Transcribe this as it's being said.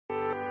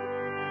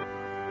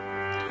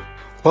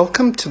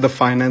Welcome to the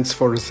Finance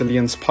for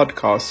Resilience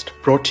podcast,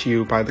 brought to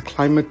you by the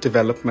Climate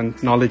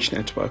Development Knowledge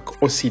Network,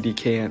 or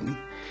CDKN.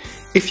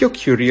 If you're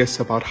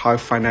curious about how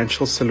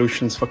financial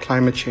solutions for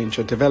climate change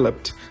are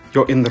developed,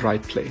 you're in the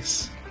right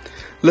place.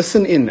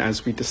 Listen in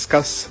as we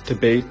discuss,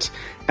 debate,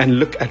 and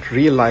look at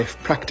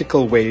real-life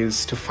practical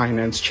ways to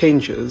finance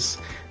changes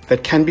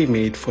that can be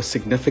made for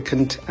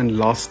significant and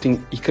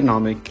lasting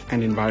economic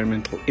and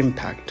environmental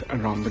impact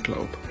around the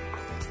globe.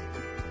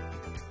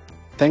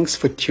 Thanks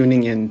for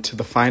tuning in to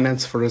the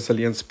Finance for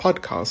Resilience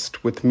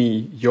podcast with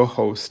me, your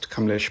host,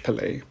 Kamlesh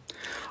Pillai.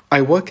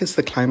 I work as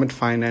the climate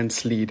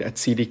finance lead at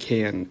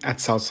CDKN at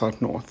South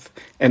North,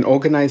 an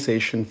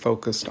organization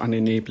focused on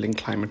enabling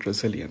climate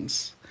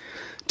resilience.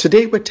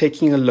 Today, we're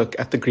taking a look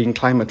at the Green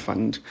Climate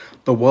Fund,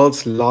 the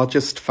world's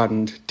largest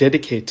fund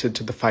dedicated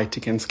to the fight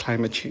against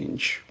climate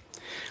change.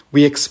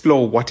 We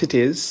explore what it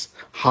is,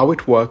 how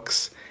it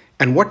works,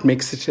 and what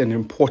makes it an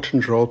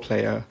important role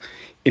player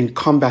in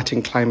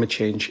combating climate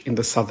change in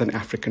the Southern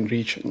African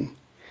region.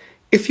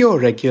 If you're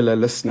a regular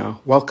listener,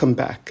 welcome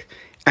back.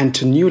 And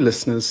to new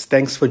listeners,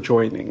 thanks for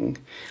joining.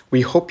 We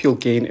hope you'll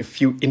gain a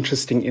few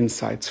interesting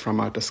insights from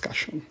our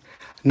discussion.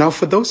 Now,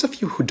 for those of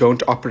you who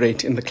don't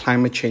operate in the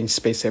climate change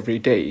space every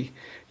day,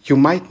 you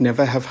might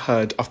never have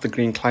heard of the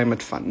Green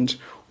Climate Fund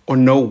or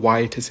know why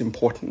it is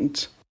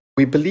important.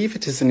 We believe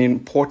it is an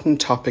important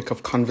topic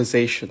of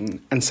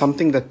conversation and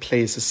something that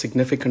plays a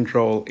significant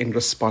role in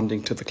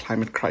responding to the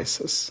climate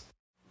crisis.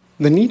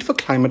 The need for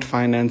climate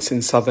finance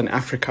in Southern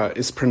Africa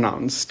is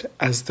pronounced,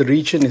 as the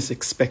region is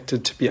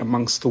expected to be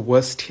amongst the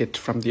worst hit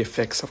from the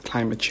effects of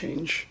climate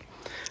change.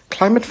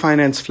 Climate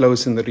finance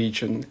flows in the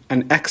region,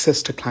 and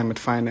access to climate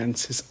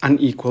finance is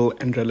unequal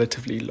and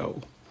relatively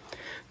low.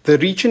 The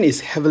region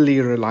is heavily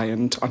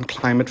reliant on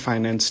climate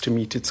finance to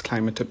meet its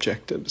climate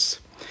objectives.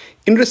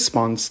 In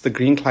response, the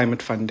Green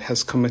Climate Fund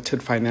has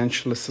committed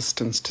financial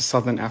assistance to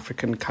Southern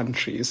African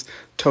countries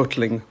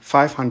totaling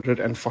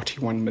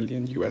 $541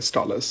 million.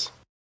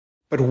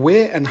 But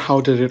where and how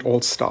did it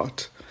all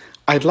start?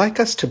 I'd like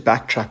us to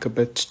backtrack a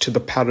bit to the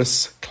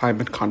Paris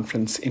Climate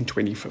Conference in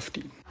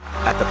 2015.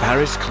 At the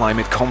Paris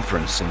Climate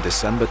Conference in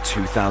December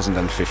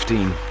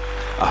 2015,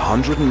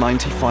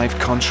 195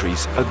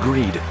 countries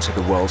agreed to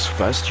the world's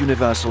first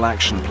universal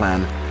action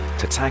plan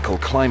to tackle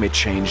climate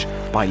change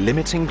by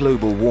limiting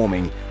global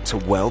warming to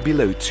well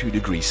below 2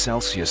 degrees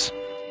Celsius.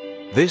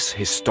 This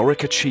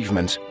historic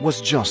achievement was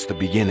just the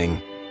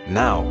beginning.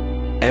 Now,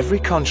 every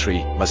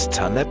country must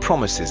turn their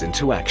promises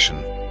into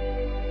action.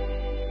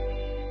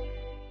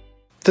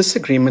 This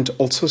agreement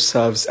also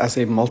serves as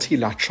a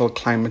multilateral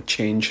climate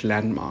change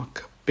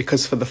landmark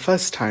because for the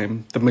first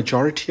time, the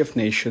majority of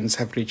nations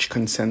have reached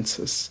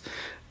consensus,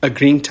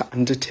 agreeing to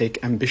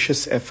undertake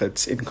ambitious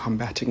efforts in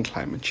combating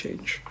climate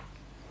change.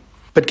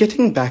 But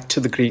getting back to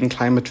the Green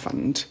Climate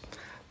Fund,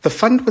 the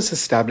fund was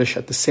established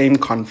at the same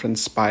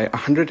conference by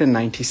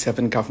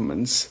 197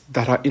 governments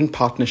that are in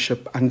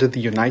partnership under the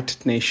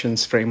United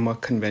Nations Framework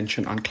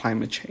Convention on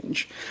Climate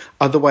Change,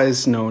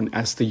 otherwise known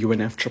as the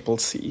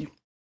UNFCCC.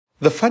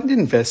 The fund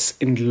invests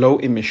in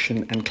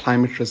low-emission and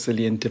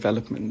climate-resilient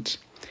development.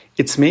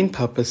 Its main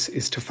purpose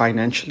is to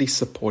financially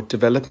support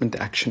development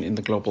action in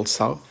the Global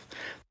South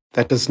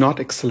that does not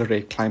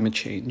accelerate climate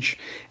change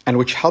and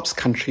which helps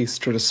countries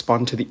to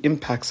respond to the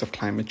impacts of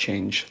climate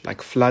change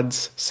like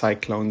floods,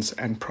 cyclones,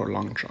 and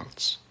prolonged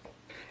droughts.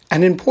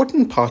 An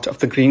important part of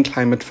the Green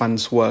Climate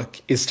Fund's work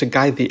is to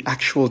guide the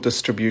actual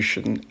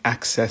distribution,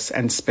 access,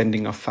 and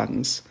spending of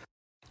funds.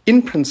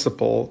 In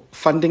principle,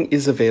 funding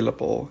is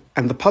available,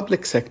 and the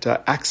public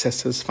sector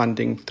accesses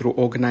funding through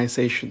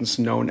organizations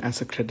known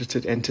as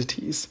accredited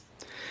entities.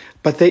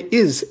 But there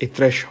is a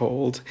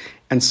threshold,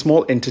 and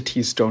small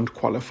entities don't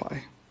qualify.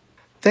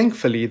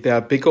 Thankfully, there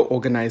are bigger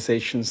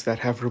organizations that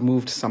have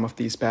removed some of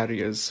these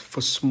barriers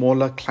for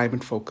smaller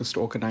climate-focused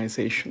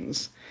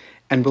organizations,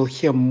 and we'll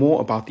hear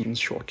more about these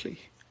shortly.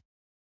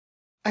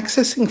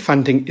 Accessing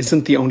funding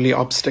isn't the only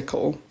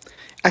obstacle.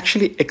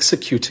 Actually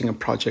executing a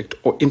project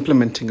or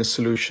implementing a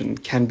solution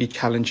can be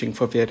challenging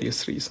for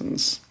various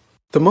reasons.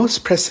 The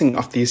most pressing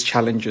of these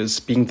challenges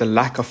being the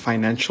lack of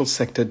financial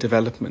sector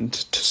development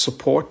to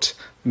support,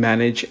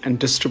 manage, and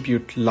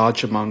distribute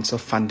large amounts of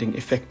funding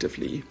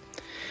effectively.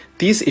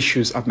 These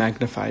issues are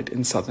magnified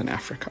in Southern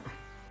Africa.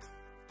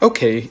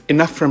 Okay,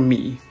 enough from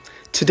me.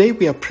 Today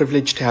we are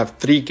privileged to have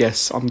 3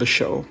 guests on the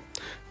show,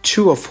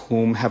 2 of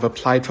whom have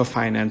applied for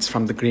finance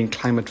from the Green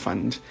Climate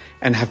Fund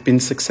and have been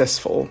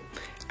successful,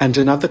 and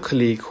another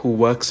colleague who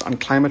works on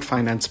climate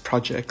finance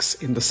projects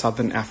in the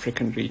Southern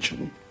African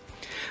region.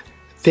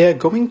 They are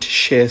going to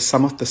share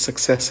some of the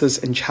successes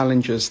and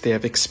challenges they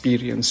have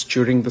experienced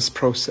during this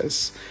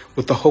process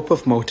with the hope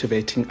of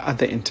motivating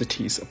other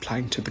entities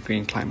applying to the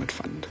Green Climate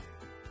Fund.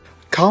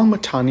 Karl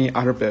Matani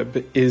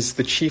Arbeb is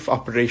the Chief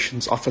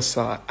Operations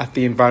Officer at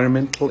the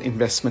Environmental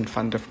Investment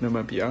Fund of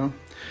Namibia.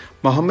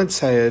 Mohammed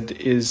Syed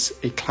is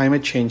a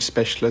climate change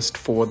specialist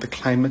for the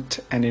Climate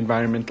and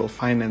Environmental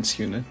Finance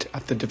Unit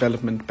at the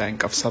Development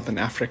Bank of Southern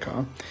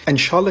Africa. And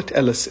Charlotte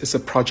Ellis is a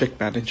project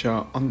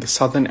manager on the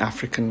Southern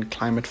African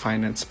Climate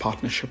Finance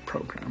Partnership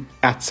Program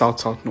at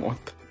South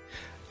North.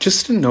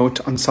 Just a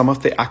note on some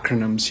of the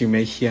acronyms you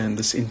may hear in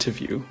this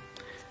interview.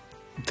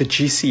 The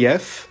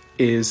GCF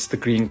is the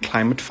Green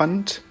Climate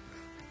Fund.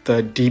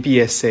 The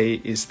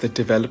DBSA is the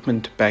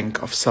Development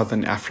Bank of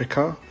Southern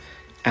Africa.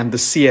 And the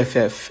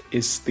CFF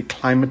is the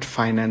Climate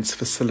Finance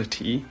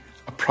Facility,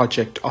 a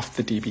project of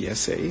the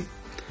DBSA.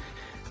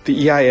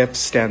 The EIF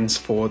stands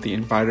for the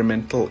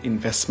Environmental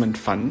Investment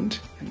Fund,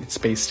 and it's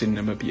based in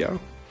Namibia.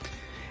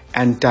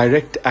 And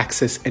direct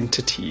access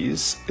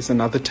entities is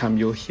another term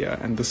you'll hear,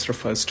 and this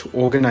refers to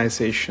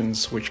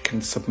organizations which can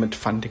submit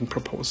funding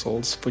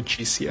proposals for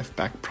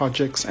GCF-backed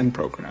projects and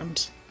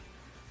programs.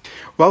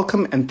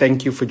 Welcome and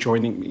thank you for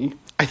joining me.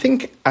 I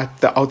think at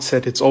the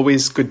outset, it's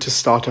always good to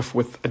start off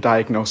with a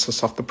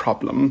diagnosis of the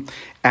problem.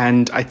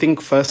 And I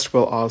think first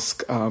we'll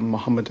ask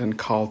Mohammed and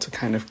Carl to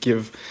kind of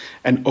give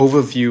an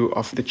overview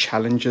of the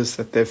challenges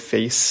that they've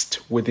faced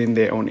within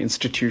their own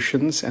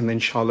institutions. And then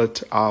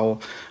Charlotte,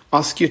 I'll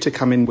ask you to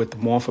come in with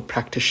more of a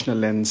practitioner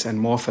lens and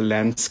more of a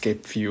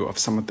landscape view of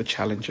some of the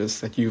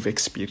challenges that you've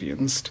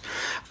experienced.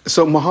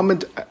 So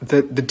Mohammed,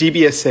 the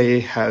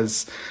DBSA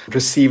has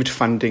received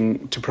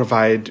funding to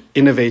provide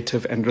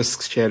innovative and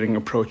risk-sharing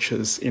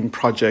approaches in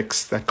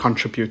projects that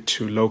contribute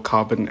to low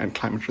carbon and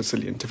climate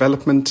resilient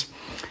development.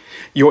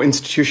 Your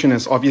institution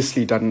has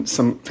obviously done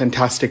some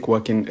fantastic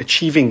work in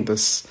achieving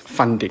this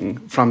funding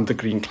from the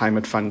Green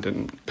Climate Fund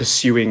and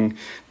pursuing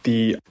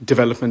the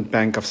Development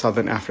Bank of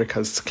Southern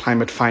Africa's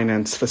Climate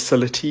Finance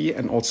Facility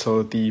and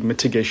also the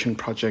mitigation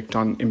project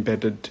on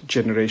embedded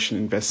generation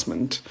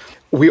investment.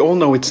 We all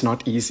know it's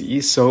not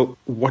easy. So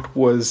what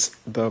was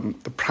the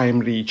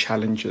primary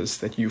challenges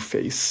that you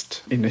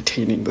faced in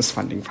attaining this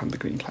funding from the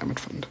Green Climate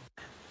Fund?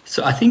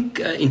 So I think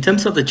in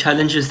terms of the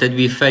challenges that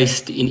we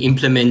faced in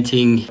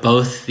implementing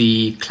both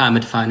the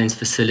Climate Finance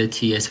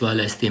Facility as well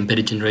as the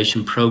Embedded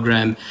Generation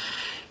Program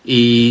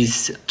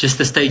is just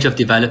the stage of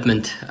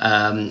development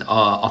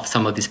of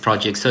some of these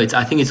projects. So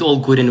I think it's all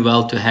good and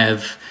well to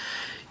have,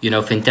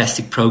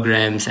 fantastic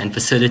programs and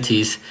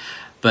facilities,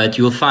 but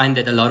you'll find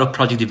that a lot of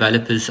project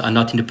developers are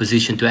not in a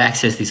position to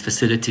access these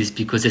facilities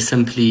because they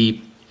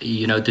simply,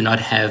 do not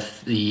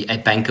have a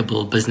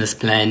bankable business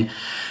plan,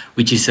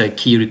 which is a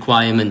key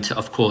requirement,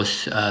 of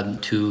course,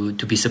 to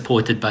be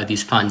supported by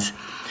these funds.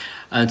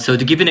 So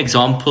to give an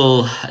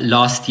example,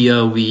 last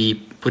year we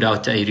put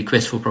out a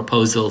request for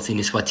proposals in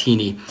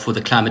Eswatini for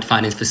the Climate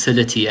Finance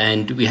Facility,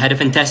 and we had a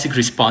fantastic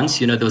response.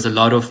 There was a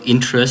lot of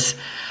interest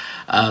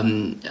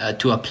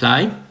to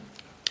apply.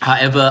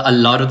 However, a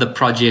lot of the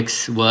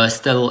projects were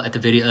still at a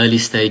very early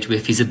stage where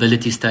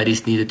feasibility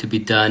studies needed to be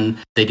done.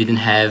 They didn't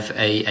have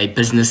a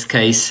business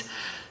case.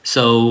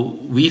 So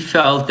we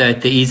felt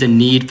that there is a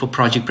need for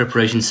project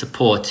preparation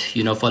support,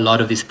 for a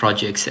lot of these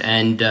projects.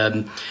 And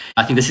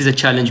I think this is a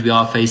challenge we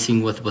are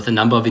facing with a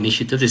number of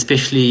initiatives,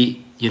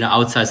 especially,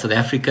 outside South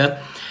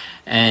Africa.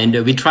 And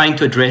we're trying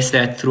to address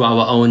that through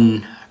our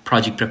own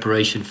project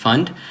preparation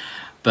fund.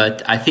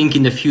 But I think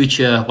in the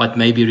future, what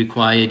may be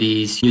required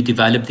is you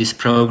develop these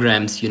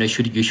programs, you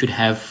should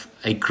have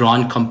a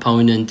grant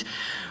component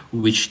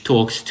which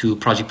talks to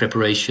project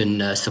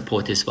preparation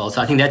support as well.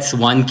 So I think that's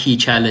one key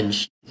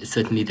challenge,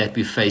 certainly, that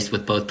we faced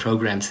with both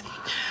programs.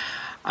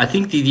 I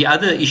think the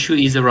other issue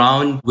is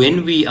around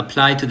when we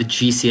apply to the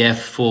GCF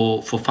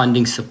for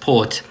funding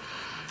support,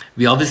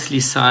 we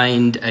obviously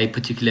signed a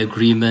particular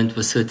agreement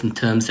with certain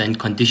terms and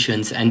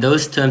conditions, and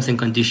those terms and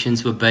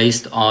conditions were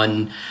based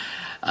on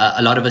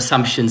a lot of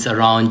assumptions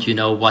around,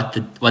 what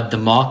the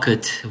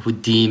market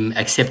would deem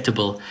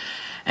acceptable.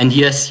 And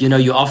yes,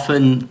 you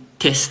often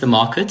test the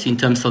market in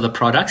terms of the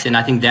products, and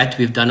I think that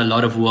we've done a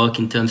lot of work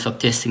in terms of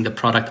testing the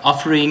product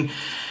offering,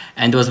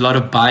 and there was a lot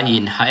of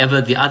buy-in.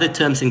 However, the other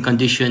terms and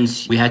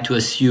conditions, we had to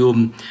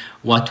assume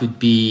what would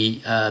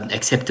be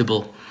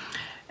acceptable.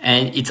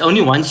 And it's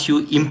only once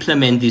you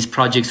implement these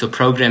projects or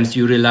programs,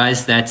 you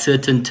realize that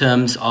certain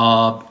terms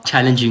are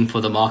challenging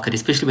for the market,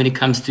 especially when it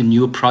comes to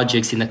new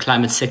projects in the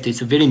climate sector.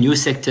 It's a very new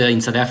sector in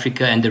South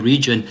Africa and the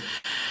region.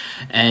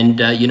 And,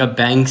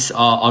 banks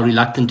are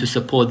reluctant to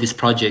support these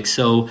projects.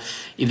 So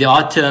if there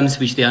are terms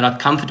which they are not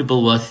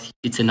comfortable with,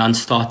 it's a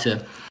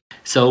non-starter.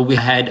 So we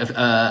had,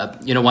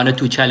 one or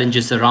two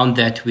challenges around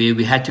that where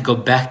we had to go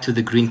back to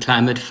the Green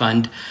Climate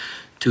Fund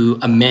to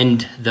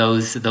amend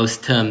those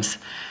terms.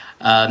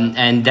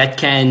 And that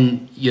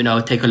can,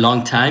 take a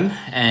long time.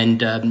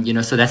 And,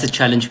 so that's a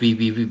challenge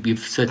we've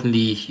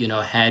certainly,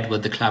 had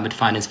with the Climate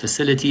Finance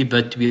Facility,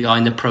 but we are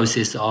in the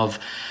process of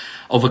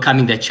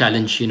overcoming that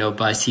challenge,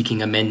 by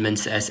seeking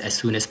amendments as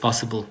soon as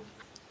possible.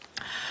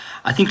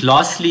 I think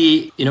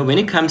lastly, when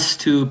it comes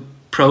to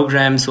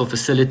programs or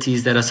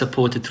facilities that are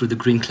supported through the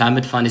Green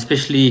Climate Fund,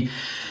 especially,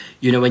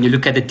 when you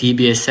look at the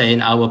DBSA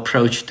and our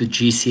approach to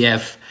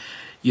GCF,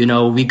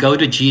 we go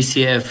to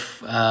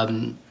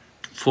GCF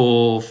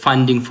for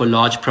funding for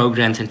large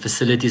programs and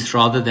facilities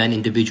rather than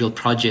individual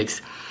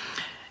projects.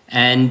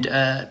 And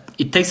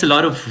it takes a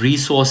lot of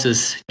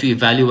resources to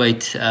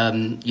evaluate,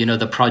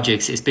 the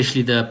projects,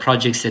 especially the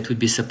projects that would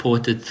be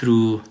supported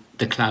through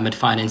the Climate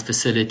Finance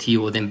Facility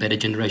or the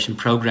Embedded Generation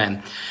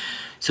Program.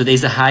 So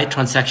there's a high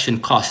transaction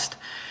cost.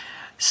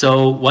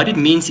 So what it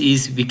means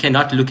is we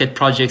cannot look at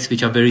projects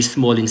which are very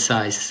small in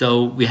size.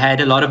 So we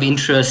had a lot of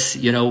interest,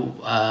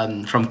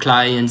 from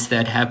clients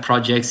that have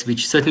projects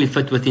which certainly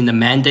fit within the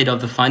mandate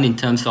of the fund in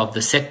terms of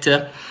the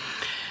sector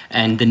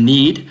and the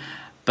need.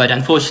 But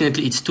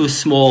unfortunately, it's too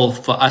small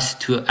for us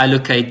to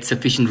allocate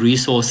sufficient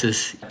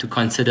resources to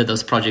consider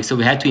those projects. So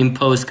we had to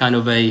impose kind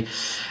of a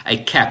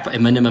cap, a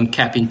minimum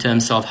cap in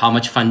terms of how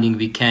much funding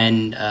we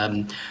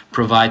can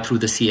provide through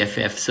the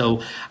CFF.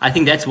 So I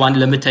think that's one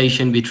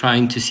limitation we're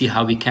trying to see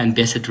how we can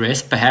best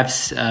address,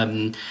 perhaps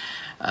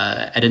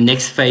at the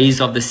next phase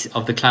of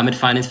the climate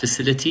finance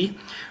facility,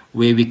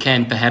 where we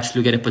can perhaps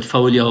look at a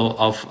portfolio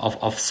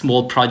of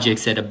small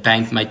projects that a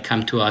bank might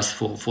come to us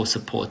for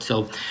support.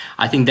 So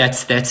I think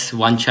that's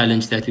one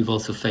challenge that we've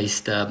also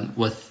faced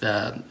with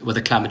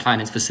the climate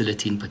finance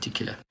facility in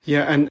particular.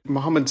 Yeah, and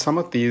Mohammed, some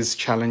of these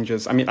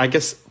challenges, I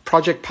guess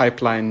project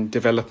pipeline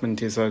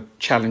development is a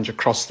challenge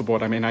across the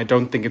board. I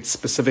don't think it's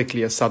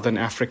specifically a Southern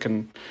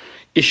African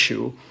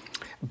issue.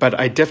 But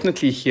I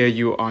definitely hear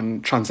you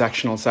on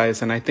transactional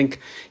size. And I think,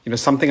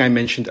 something I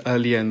mentioned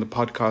earlier in the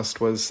podcast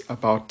was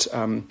about,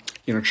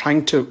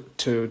 trying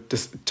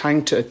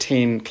to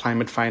attain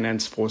climate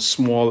finance for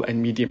small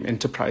and medium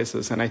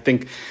enterprises. And I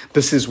think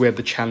this is where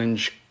the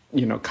challenge,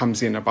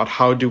 comes in about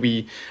how do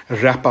we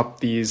wrap up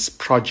these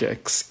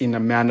projects in a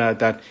manner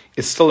that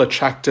is still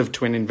attractive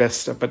to an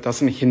investor, but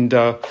doesn't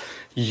hinder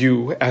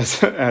you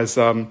as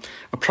a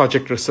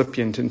project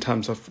recipient in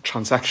terms of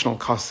transactional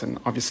costs and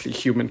obviously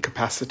human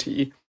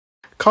capacity.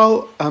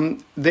 Carl,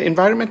 the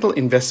Environmental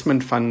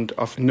Investment Fund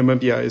of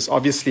Namibia is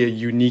obviously a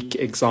unique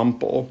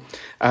example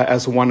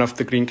as one of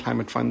the Green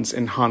Climate Fund's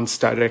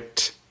enhanced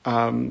direct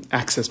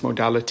access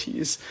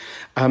modalities.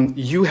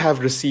 You have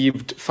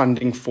received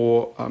funding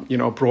for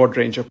a broad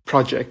range of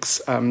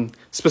projects,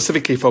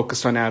 specifically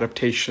focused on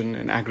adaptation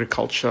and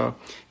agriculture,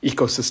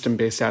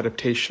 ecosystem-based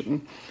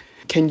adaptation.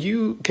 Can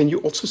you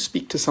also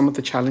speak to some of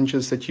the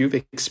challenges that you've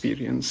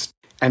experienced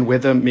and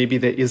whether maybe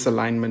there is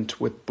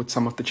alignment with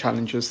some of the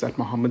challenges that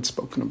Mohammed's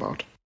spoken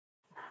about?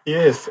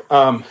 Yes,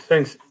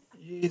 thanks.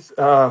 Yes,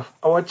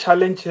 our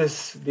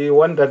challenges, the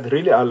one that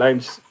really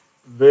aligns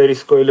very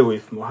squarely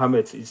with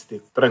Mohammed's is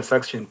the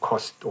transaction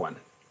cost one.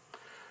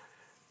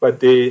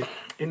 But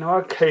in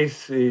our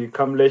case,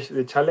 Kamlesh,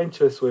 the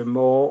challenges were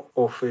more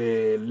of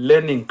a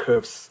learning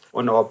curves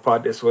on our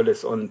part as well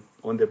as on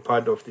the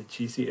part of the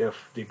GCF,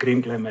 the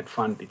Green Climate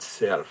Fund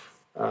itself,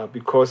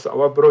 because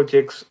our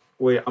projects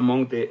were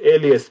among the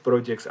earliest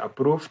projects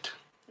approved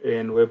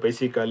and were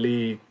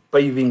basically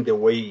paving the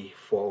way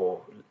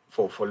for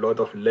a lot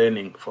of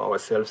learning for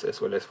ourselves as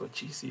well as for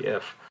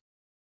GCF.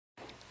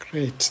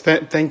 Great.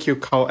 Thank you,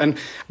 Carl. And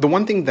the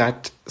one thing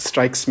that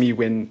strikes me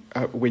when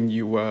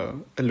you were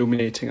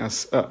illuminating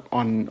us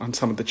on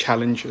some of the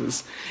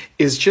challenges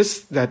is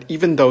just that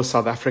even though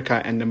South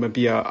Africa and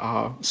Namibia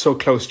are so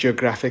close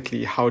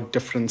geographically, how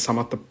different some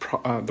of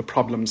the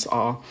problems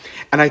are.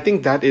 And I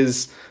think that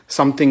is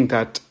something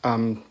that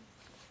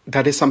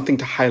is something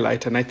to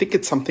highlight. And I think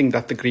it's something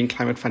that the Green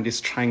Climate Fund is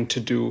trying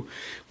to do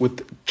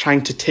with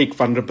trying to take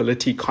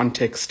vulnerability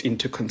context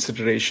into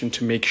consideration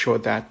to make sure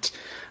that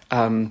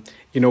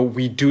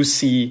we do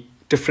see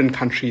different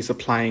countries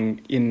applying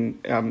in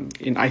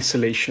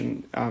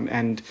isolation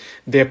and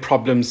their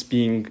problems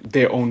being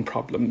their own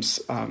problems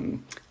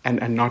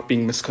and not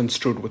being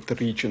misconstrued with the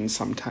region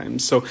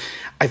sometimes. So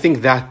I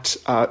think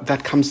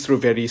that comes through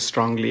very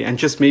strongly. And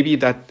just maybe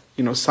that,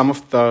 some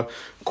of the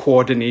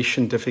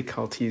coordination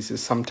difficulties is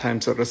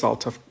sometimes a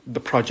result of the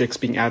projects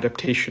being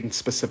adaptation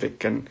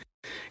specific and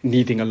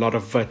needing a lot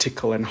of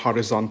vertical and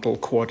horizontal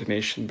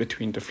coordination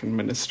between different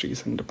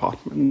ministries and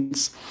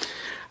departments.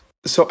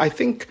 So I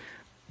think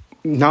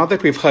now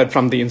that we've heard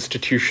from the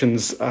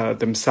institutions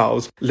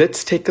themselves,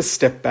 let's take a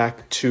step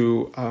back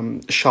to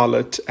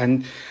Charlotte.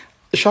 And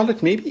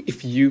Charlotte, maybe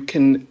if you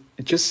can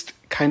just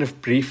kind of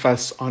brief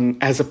us on,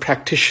 as a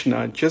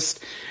practitioner,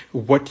 just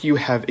what you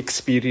have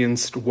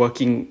experienced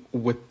working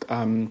with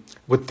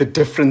the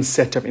different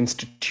set of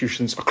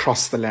institutions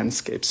across the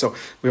landscape. So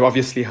we've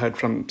obviously heard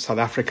from South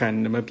Africa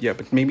and Namibia,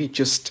 but maybe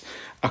just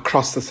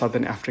across the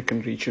Southern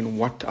African region,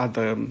 what are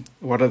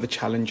the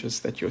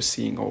challenges that you're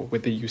seeing, or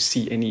whether you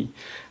see any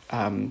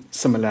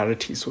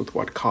similarities with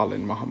what Carl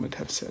and Mohammed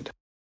have said?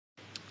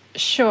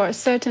 Sure,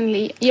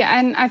 certainly. Yeah,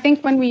 and I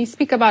think when we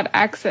speak about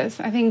access,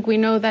 I think we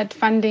know that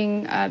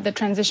funding the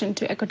transition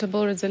to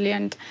equitable,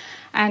 resilient,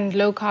 and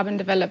low carbon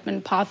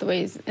development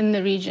pathways in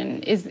the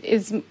region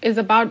is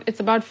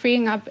about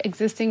freeing up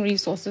existing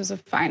resources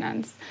of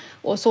finance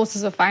or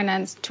sources of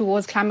finance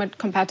towards climate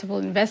compatible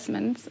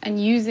investments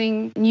and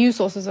using new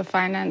sources of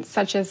finance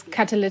such as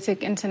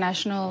catalytic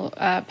international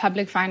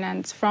public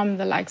finance from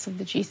the likes of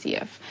the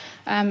GCF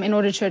in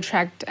order to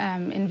attract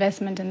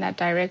investment in that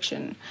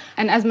direction.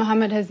 And as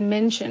Mohammed has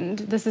mentioned,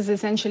 this is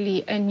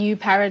essentially a new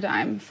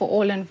paradigm for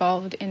all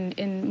involved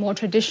in more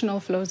traditional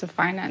flows of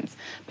finance,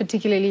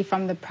 particularly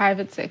from the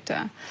private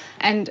sector.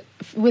 And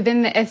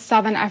within the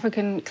Southern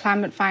African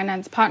Climate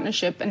Finance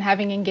Partnership, and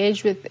having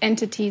engaged with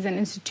entities and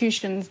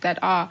institutions that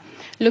are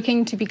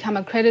looking to become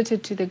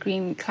accredited to the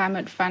Green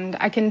Climate Fund,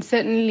 I can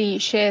certainly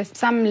share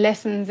some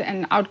lessons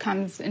and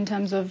outcomes in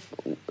terms of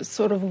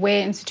sort of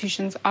where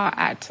institutions are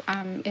at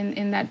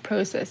in that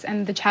process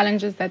and the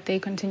challenges that they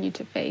continue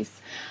to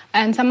face.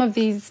 And some of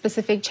these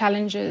specific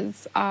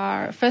challenges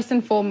are, first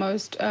and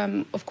foremost,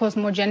 of course,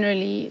 more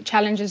generally,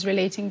 challenges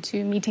relating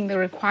to meeting the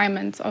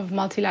requirements of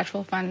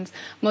multilateral funds,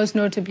 most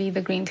notably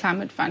the Green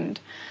Climate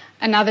Fund.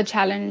 Another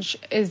challenge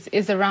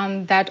is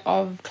around that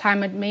of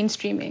climate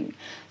mainstreaming.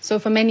 So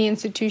for many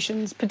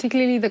institutions,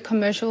 particularly the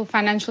commercial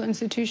financial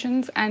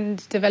institutions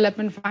and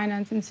development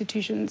finance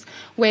institutions,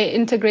 where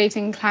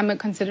integrating climate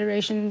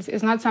considerations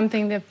is not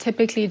something they've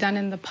typically done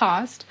in the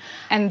past,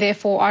 and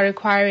therefore are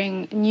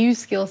requiring new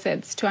skill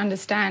sets to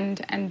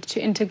understand and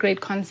to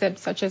integrate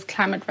concepts such as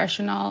climate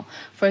rationale,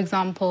 for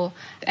example,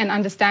 an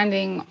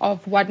understanding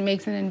of what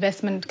makes an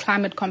investment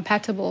climate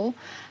compatible,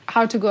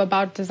 how to go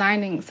about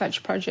designing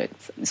such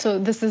projects. So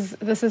this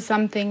is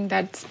something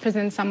that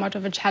presents somewhat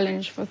of a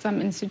challenge for some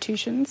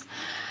institutions.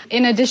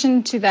 In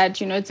addition to that,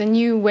 it's a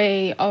new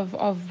way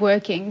of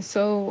working.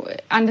 So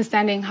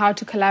understanding how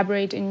to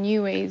collaborate in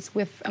new ways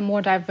with a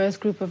more diverse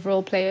group of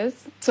role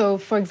players. So,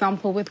 for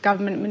example, with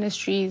government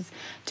ministries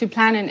to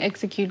plan and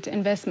execute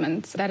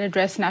investments that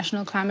address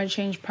national climate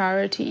change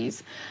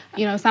priorities.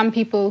 Some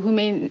people who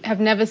may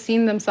have never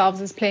seen themselves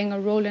as playing a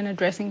role in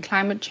addressing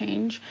climate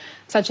change,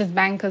 such as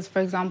bankers, for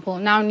example,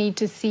 now need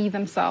to see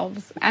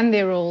themselves and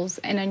their roles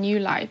in a new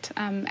light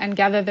and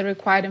gather the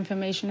required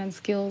information and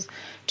skills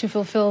to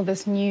fulfill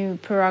this new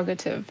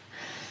prerogative.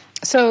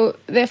 So,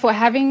 therefore,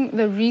 having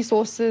the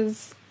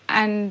resources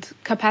and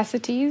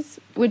capacities,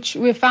 which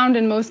we've found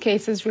in most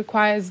cases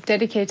requires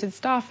dedicated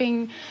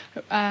staffing,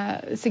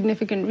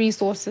 significant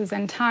resources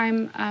and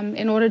time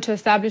in order to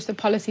establish the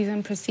policies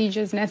and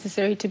procedures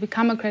necessary to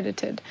become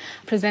accredited,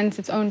 presents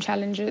its own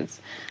challenges.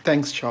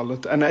 Thanks,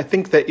 Charlotte. And I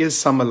think there is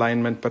some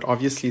alignment, but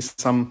obviously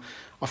some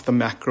of the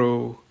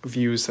macro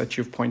views that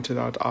you've pointed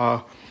out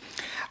are,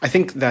 I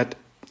think that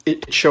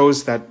it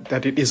shows that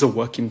it is a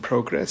work in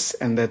progress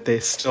and that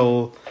there's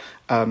still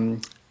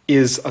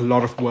is a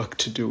lot of work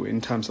to do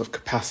in terms of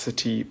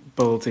capacity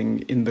building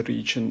in the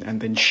region and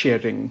then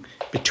sharing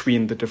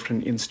between the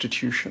different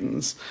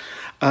institutions.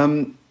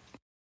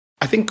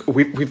 I think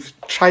we've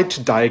tried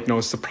to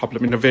diagnose the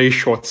problem in a very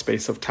short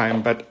space of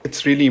time, but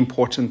it's really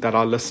important that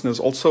our listeners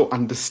also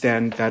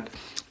understand that,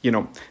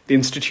 the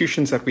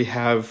institutions that we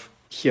have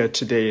here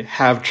today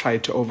have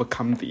tried to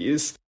overcome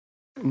these.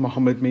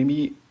 Mohammed,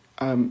 maybe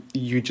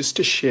you just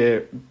to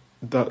share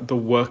the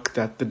work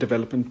that the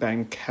Development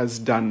Bank has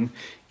done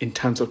in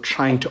terms of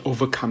trying to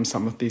overcome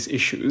some of these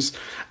issues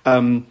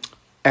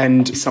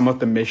and some of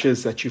the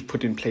measures that you've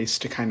put in place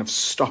to kind of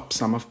stop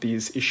some of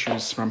these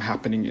issues from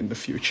happening in the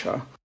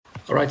future.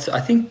 All right. So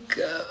I think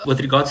with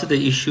regards to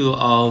the issue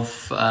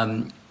of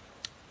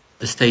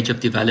the stage of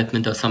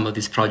development of some of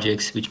these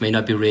projects, which may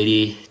not be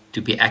ready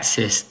to be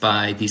accessed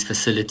by these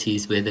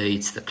facilities, whether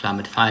it's the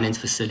Climate Finance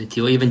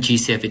Facility or even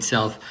GCF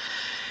itself,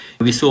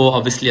 we saw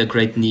obviously a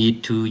great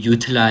need to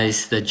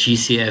utilize the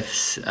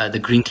GCF's, the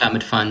Green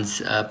Climate Fund's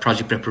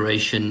project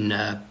preparation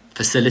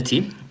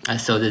facility.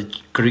 So the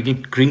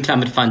Green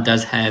Climate Fund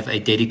does have a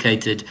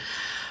dedicated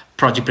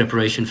project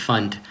preparation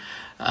fund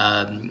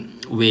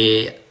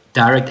where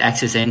direct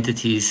access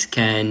entities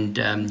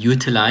can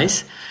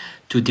utilize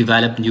to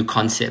develop new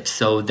concepts.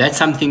 So that's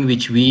something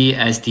which we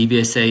as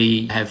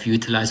DBSA have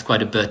utilized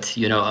quite a bit,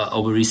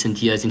 over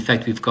recent years. In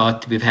fact,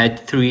 we've had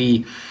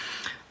 3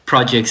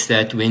 projects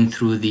that went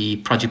through the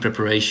project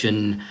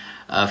preparation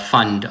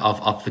fund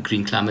of the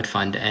Green Climate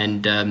Fund.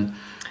 And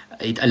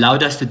it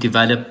allowed us to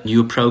develop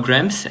new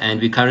programs.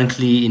 And we're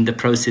currently in the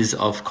process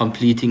of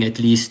completing at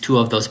least 2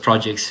 of those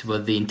projects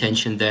with the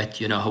intention that,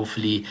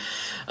 hopefully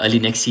early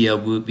next year,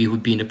 we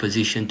would be in a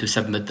position to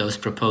submit those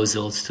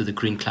proposals to the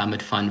Green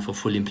Climate Fund for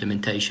full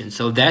implementation.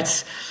 So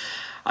that's,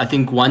 I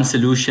think, one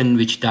solution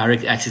which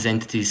direct access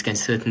entities can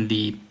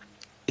certainly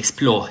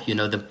explore,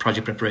 the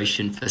project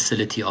preparation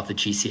facility of the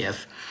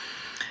GCF.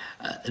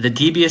 The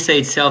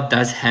DBSA itself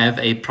does have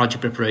a project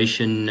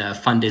preparation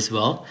fund as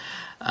well,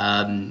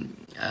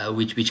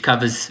 which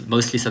covers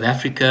mostly South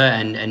Africa,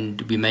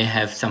 and we may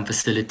have some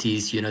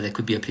facilities, that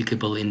could be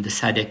applicable in the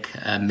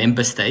SADC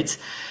member states.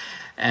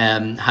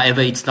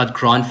 However, it's not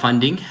grant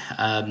funding.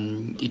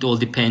 It all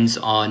depends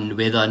on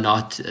whether or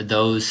not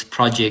those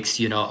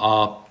projects,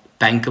 are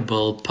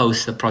bankable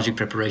post the project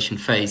preparation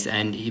phase.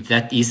 And if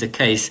that is the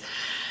case,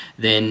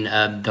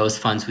 then those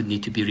funds would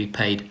need to be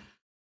repaid.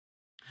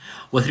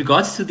 With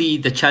regards to the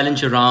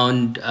challenge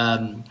around,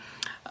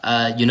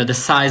 the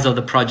size of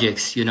the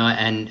projects,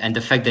 and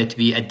the fact that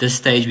at this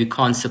stage, we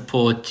can't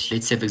support,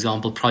 let's say, for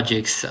example,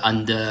 projects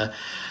under,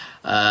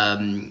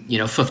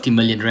 50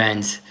 million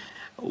rands.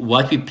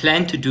 What we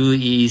plan to do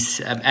is,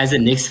 as a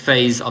next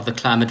phase of the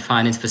Climate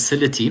Finance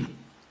Facility,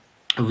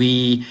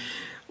 we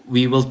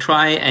we will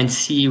try and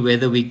see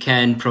whether we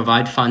can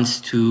provide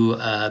funds to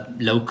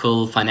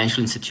local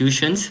financial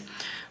institutions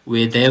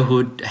where they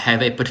would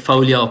have a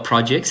portfolio of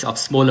projects, of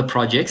smaller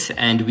projects,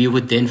 and we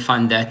would then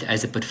fund that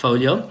as a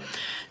portfolio.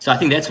 So I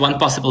think that's one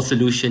possible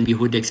solution we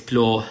would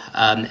explore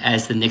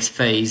as the next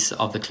phase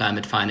of the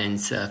climate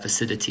finance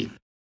facility.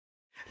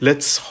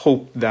 Let's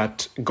hope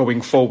that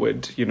going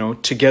forward,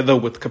 together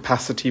with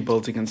capacity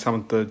building and some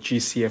of the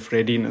GCF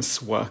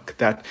readiness work,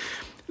 that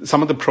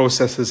some of the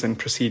processes and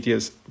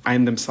procedures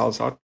iron themselves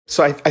out.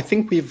 So I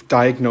think we've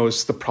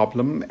diagnosed the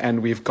problem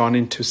and we've gone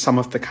into some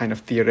of the kind of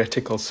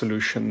theoretical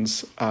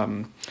solutions.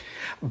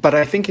 But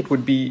I think it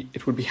would be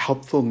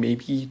helpful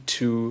maybe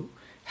to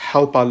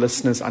help our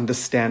listeners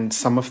understand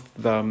some of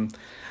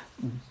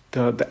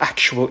the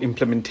actual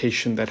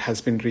implementation that has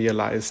been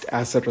realized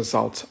as a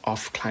result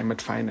of climate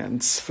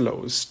finance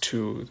flows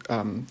to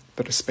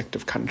the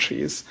respective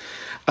countries.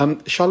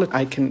 Charlotte,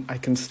 I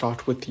can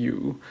start with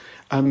you.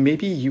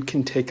 Maybe you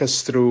can take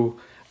us through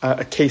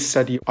a case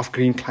study of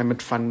Green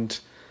Climate Fund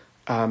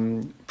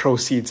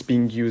proceeds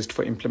being used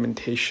for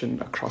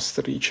implementation across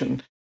the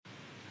region.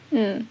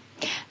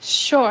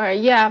 Sure,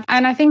 yeah.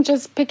 And I think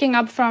just picking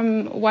up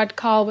from what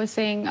Carl was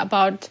saying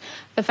about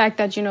the fact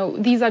that,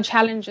 these are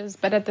challenges,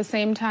 but at the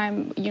same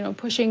time,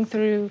 pushing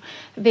through,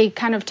 they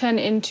kind of turn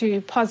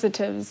into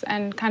positives,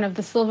 and kind of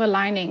the silver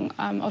lining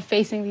of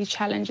facing these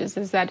challenges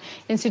is that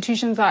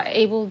institutions are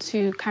able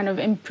to kind of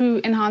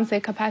enhance their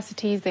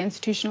capacities, their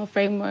institutional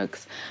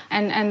frameworks,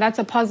 and that's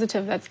a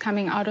positive that's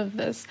coming out of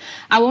this.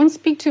 I won't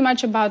speak too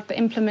much about the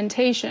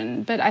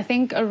implementation, but I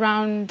think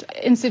around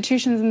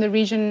institutions in the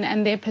region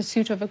and their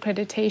pursuit of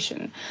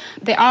accreditation,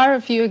 there are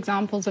a few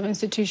examples of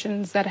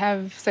institutions that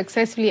have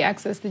successfully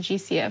accessed the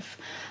GCF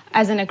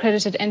as an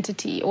accredited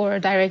entity or a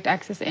direct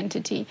access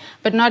entity,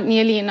 but not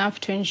nearly enough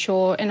to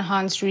ensure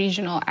enhanced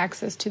regional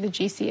access to the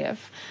GCF.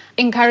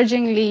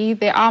 Encouragingly,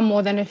 there are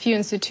more than a few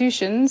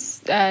institutions,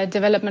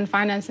 development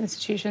finance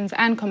institutions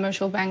and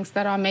commercial banks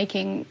that are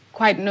making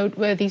quite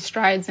noteworthy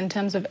strides in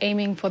terms of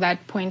aiming for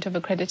that point of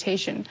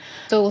accreditation.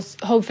 So we'll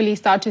hopefully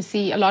start to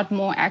see a lot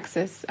more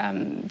access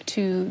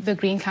to the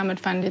Green Climate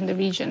Fund in the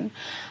region.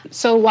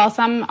 So while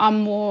some are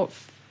more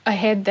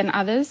ahead than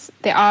others,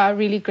 there are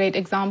really great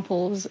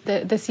examples.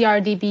 The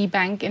CRDB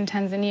Bank in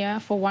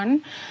Tanzania, for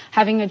one,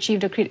 having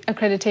achieved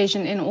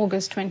accreditation in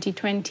August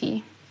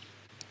 2020.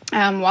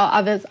 While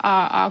others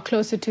are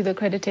closer to the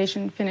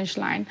accreditation finish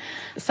line,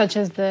 such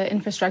as the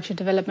Infrastructure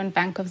Development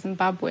Bank of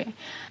Zimbabwe.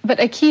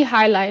 But a key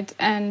highlight,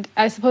 and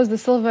I suppose the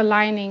silver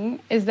lining,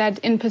 is that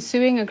in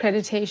pursuing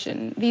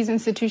accreditation, these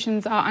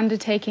institutions are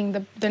undertaking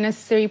the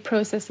necessary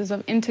processes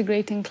of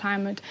integrating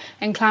climate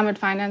and climate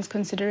finance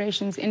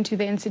considerations into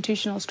their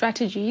institutional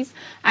strategies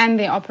and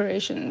their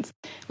operations,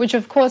 which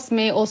of course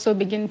may also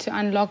begin to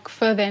unlock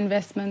further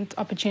investment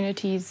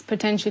opportunities,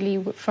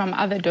 potentially from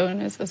other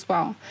donors as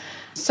well.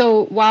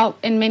 So while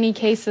in many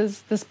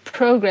cases this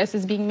progress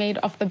is being made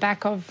off the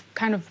back of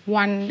kind of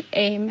one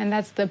aim, and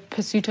that's the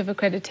pursuit of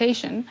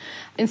accreditation,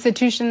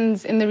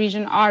 institutions in the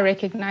region are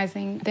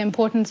recognizing the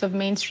importance of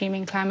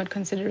mainstreaming climate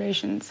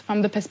considerations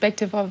from the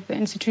perspective of the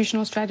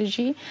institutional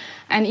strategy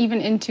and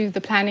even into the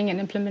planning and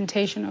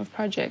implementation of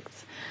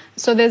projects.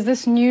 So there's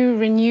this new,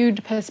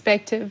 renewed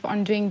perspective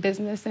on doing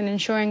business and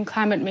ensuring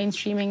climate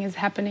mainstreaming is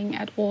happening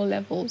at all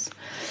levels.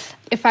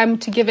 If I'm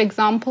to give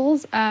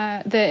examples,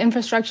 the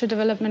Infrastructure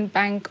Development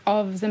Bank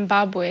of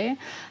Zimbabwe,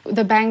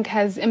 the bank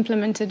has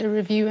implemented a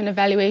review and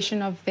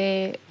evaluation of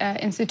their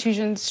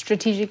institution's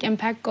strategic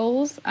impact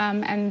goals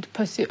and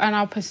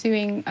are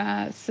pursuing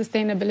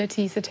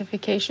sustainability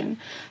certification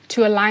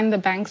to align the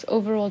bank's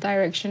overall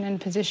direction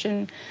and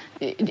position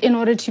in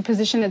order to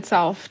position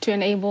itself to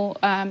enable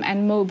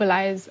and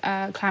mobilize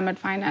climate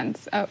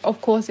finance,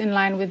 of course, in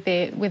line with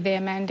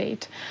their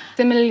mandate.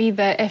 Similarly,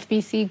 the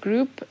FBC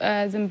Group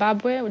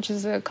Zimbabwe, which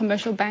is a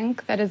commercial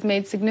bank that has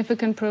made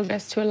significant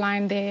progress to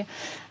align their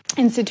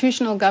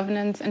institutional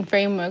governance and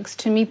frameworks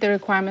to meet the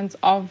requirements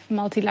of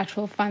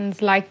multilateral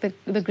funds like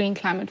the Green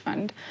Climate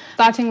Fund,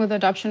 starting with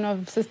adoption of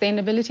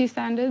sustainability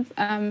standards,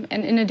 and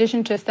in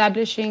addition to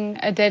establishing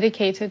a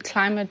dedicated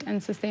climate and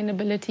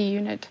sustainability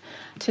unit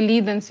to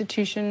lead the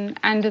institution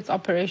and its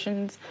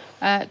operations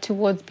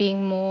towards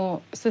being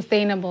more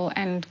sustainable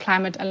and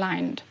climate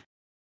aligned.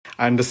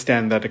 I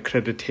understand that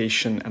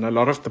accreditation and a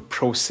lot of the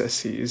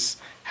processes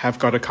have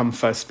got to come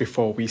first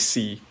before we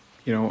see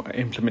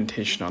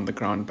implementation on the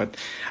ground. But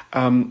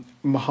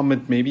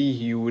Mohammed, maybe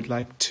you would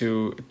like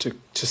to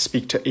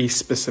speak to a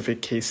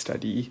specific case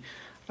study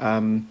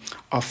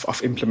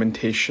of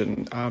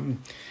implementation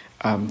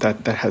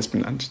that has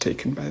been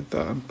undertaken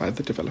by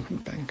the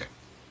Development Bank.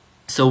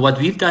 So what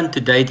we've done to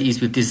date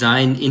is we've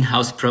designed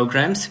in-house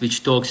programs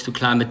which talks to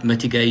climate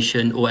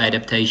mitigation or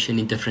adaptation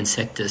in different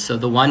sectors. So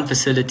the one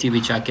facility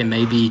which I can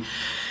maybe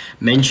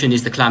mention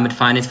is the Climate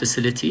Finance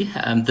Facility.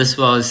 This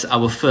was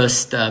our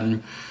first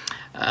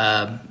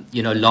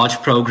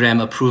large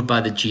program approved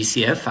by the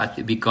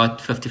GCF. We got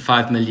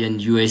 $55 million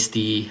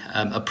USD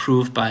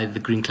approved by the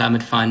Green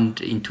Climate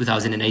Fund in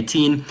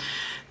 2018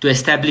 to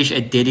establish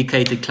a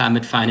dedicated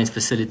climate finance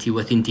facility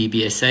within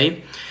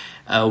DBSA.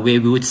 where we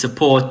would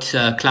support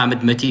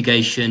climate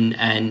mitigation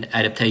and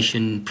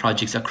adaptation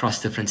projects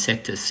across different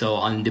sectors. So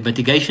on the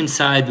mitigation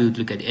side, we would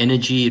look at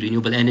energy,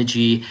 renewable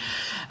energy,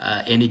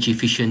 energy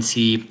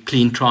efficiency,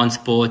 clean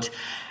transport.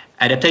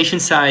 Adaptation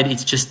side,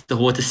 it's just the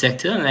water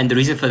sector. And the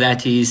reason for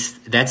that is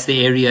that's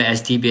the area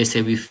as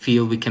DBSA we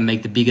feel we can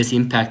make the biggest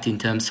impact in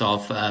terms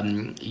of,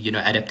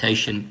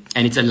 adaptation.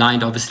 And it's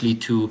aligned obviously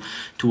to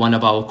one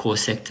of our core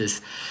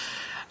sectors.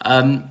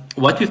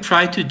 What we've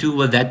tried to do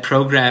with that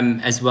program,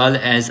 as well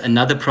as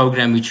another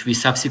program which we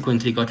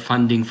subsequently got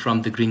funding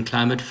from the Green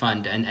Climate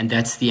Fund, and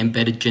that's the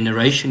Embedded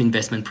Generation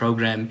Investment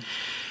Program,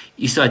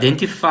 is to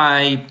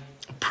identify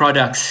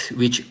products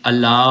which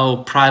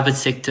allow private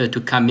sector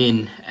to come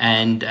in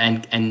and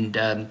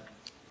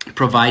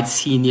provide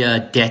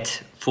senior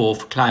debt for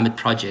climate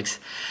projects.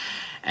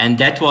 And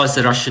that was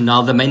the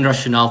rationale, the main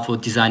rationale for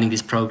designing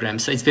this program.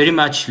 So it's very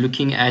much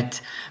looking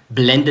at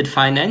blended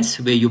finance,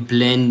 where you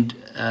blend,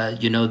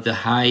 the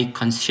high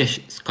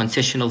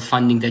concessional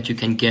funding that you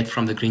can get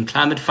from the Green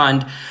Climate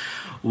Fund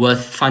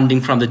with funding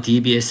from the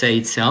DBSA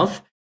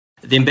itself.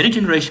 The Embedded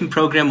Generation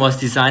Program was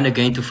designed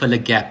again to fill a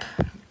gap,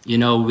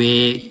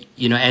 where,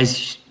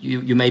 as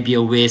you may be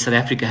aware, South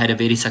Africa had a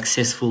very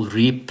successful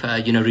REAP,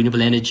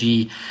 renewable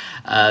energy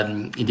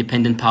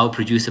independent power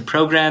producer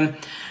program,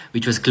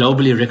 which was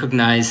globally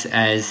recognized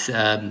as,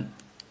 a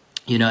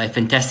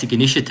fantastic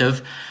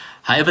initiative.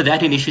 However,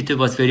 that initiative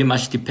was very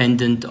much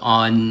dependent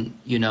on,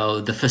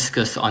 the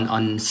fiscus,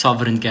 on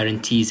sovereign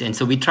guarantees. And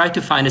so we tried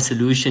to find a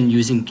solution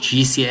using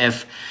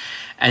GCF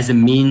as a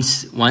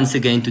means, once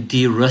again, to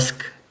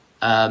de-risk,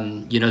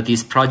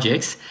 these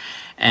projects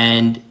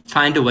and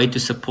find a way to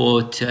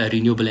support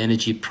renewable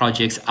energy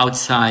projects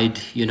outside,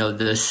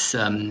 this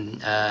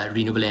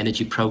renewable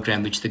energy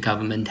program, which the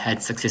government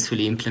had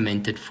successfully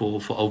implemented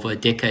for over a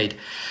decade.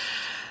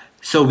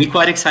 So we're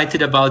quite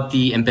excited about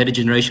the Embedded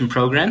Generation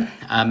Program.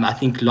 I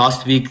think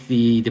last week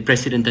the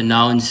president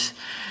announced,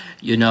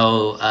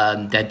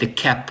 that the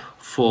cap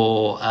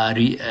for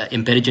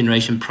embedded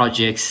generation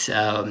projects,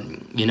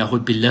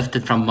 would be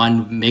lifted from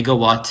 1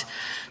 megawatt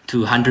to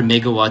 100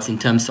 megawatts in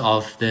terms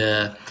of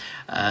the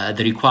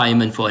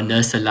requirement for a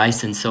NERSA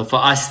license. So for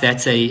us,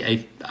 that's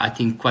I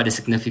think quite a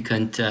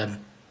significant,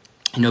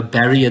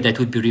 barrier that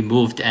would be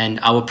removed. And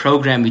our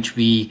program, which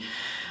we're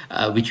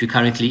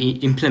currently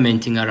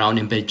implementing around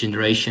embedded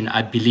generation,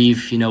 I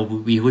believe,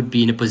 we would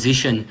be in a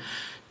position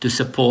to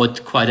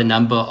support quite a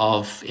number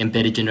of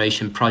embedded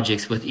generation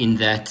projects within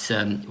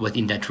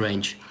that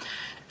range.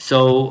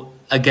 So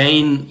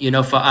again,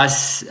 for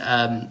us,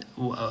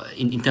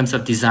 in terms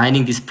of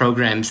designing these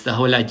programs, the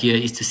whole idea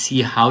is to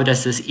see how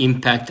does this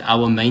impact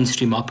our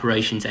mainstream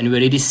operations. And we're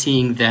already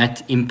seeing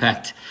that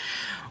impact,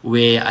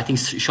 where I think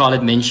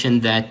Charlotte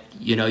mentioned that,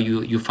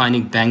 you're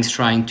finding banks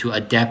trying to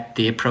adapt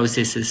their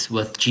processes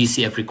with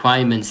GCF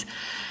requirements.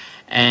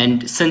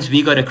 And since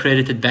we got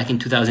accredited back in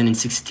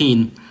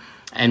 2016,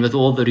 and with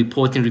all the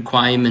reporting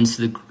requirements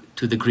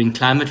to the Green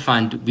Climate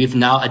Fund, we've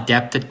now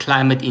adapted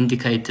climate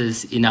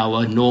indicators in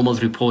our normal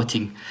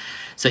reporting.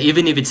 So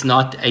even if it's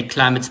not a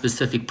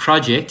climate-specific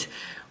project,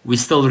 we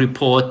still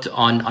report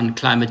on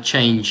climate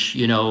change,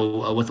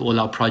 with all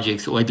our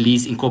projects, or at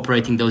least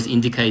incorporating those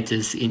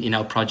indicators in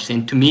our projects.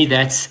 And to me,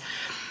 that's,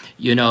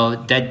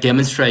 that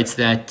demonstrates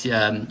that,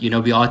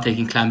 we are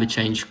taking climate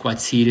change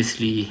quite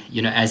seriously,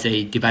 as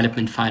a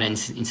development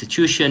finance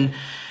institution.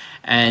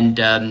 And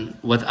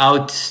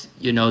without,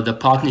 the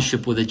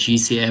partnership with the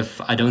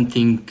GCF, I don't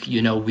think,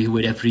 we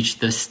would have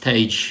reached this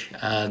stage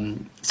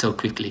so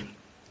quickly.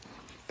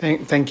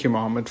 Thank you,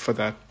 Mohammed, for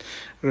that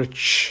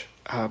rich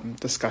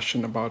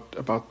discussion about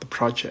the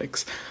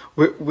projects.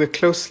 We're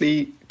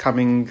closely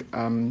coming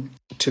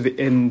to the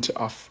end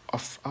of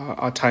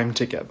our time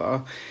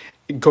together.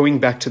 Going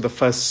back to the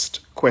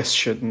first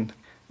question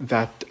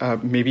that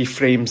maybe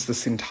frames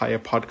this entire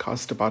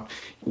podcast about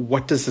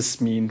what does this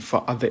mean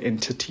for other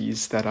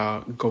entities that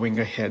are going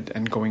ahead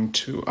and going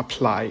to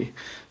apply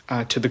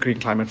to the Green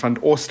Climate Fund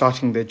or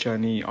starting their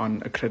journey on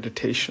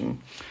accreditation.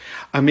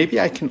 Maybe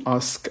I can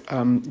ask,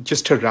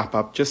 just to wrap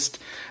up, just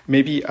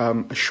maybe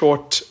a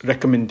short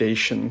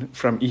recommendation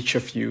from each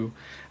of you,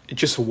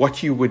 just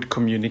what you would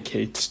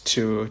communicate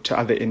to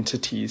other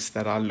entities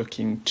that are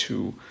looking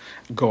to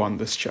go on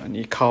this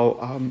journey. Carl,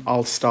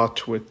 I'll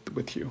start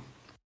with you.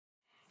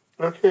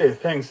 Okay,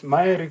 thanks.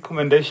 My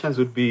recommendations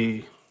would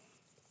be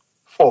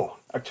four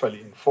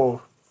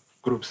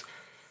groups.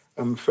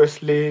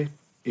 Firstly,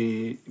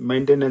 the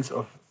maintenance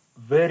of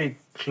very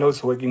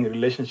close working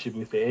relationship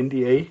with the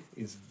NDA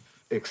is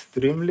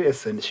extremely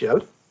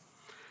essential.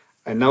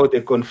 And now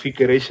the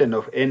configuration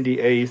of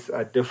NDAs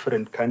are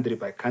different country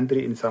by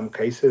country. In some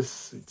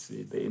cases, it's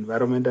the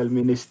environmental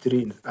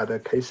ministry. In other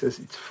cases,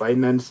 it's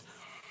finance.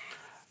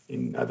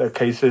 In other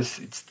cases,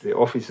 it's the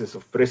offices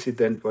of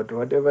president. But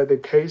whatever the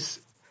case,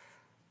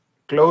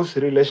 close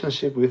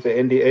relationship with the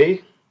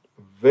NDA,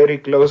 very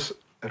close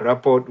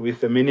rapport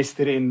with the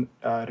ministry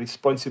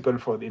responsible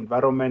for the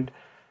environment,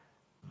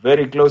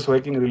 very close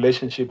working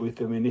relationship with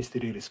the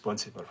ministry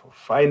responsible for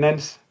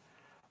finance,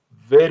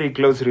 very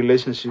close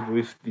relationship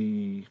with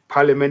the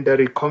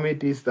parliamentary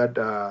committees that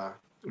are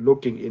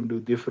looking into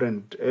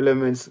different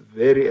elements,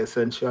 very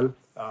essential.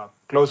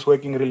 Close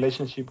working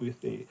relationship with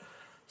the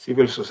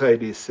civil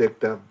society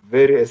sector,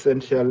 very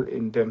essential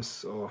in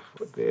terms of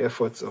the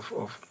efforts of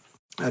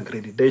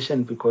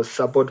accreditation, because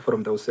support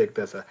from those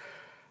sectors are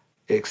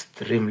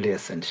extremely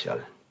essential.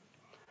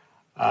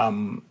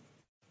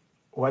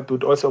 What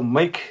would also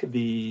make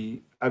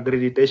the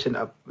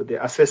accreditation,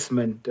 the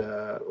assessment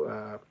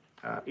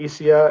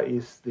easier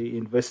is the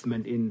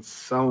investment in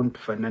sound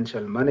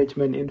financial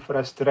management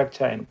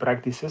infrastructure and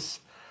practices.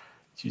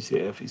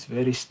 GCF is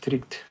very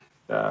strict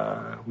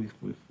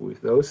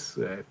with those,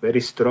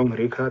 very strong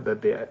record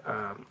that they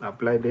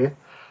apply there.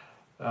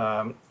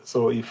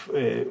 So if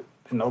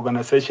an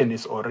organization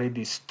is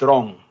already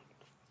strong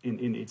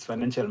in its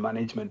financial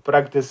management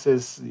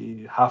practices,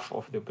 half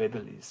of the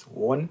battle is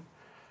won.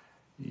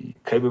 The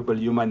capable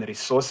human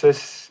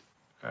resources,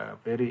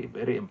 very,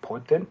 very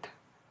important,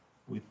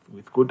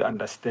 with good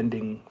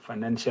understanding,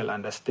 financial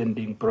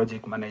understanding,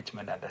 project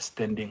management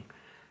understanding,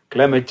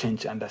 climate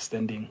change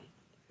understanding,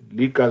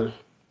 legal,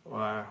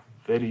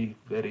 very,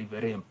 very,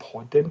 very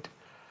important.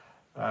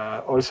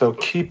 Also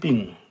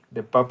keeping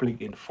the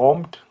public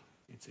informed,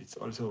 it's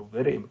also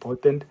very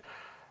important.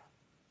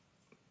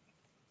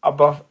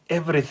 Above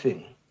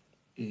everything,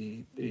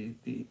 the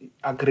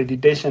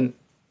accreditation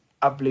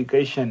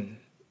application,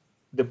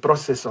 the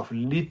process of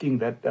leading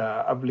that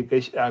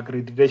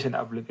accreditation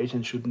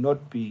application should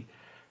not be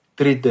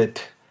treated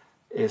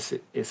as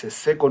a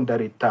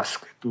secondary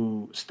task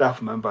to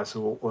staff members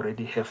who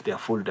already have their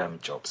full-time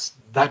jobs.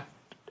 That,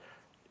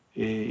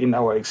 in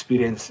our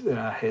experience,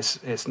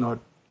 has not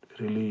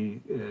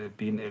really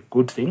been a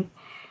good thing.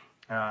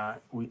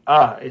 We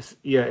are, as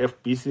EIF,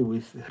 busy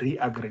with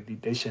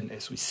re-accreditation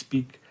as we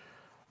speak,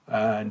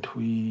 and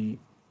we,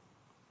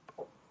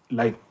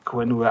 like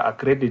when we are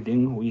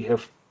accrediting, we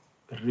have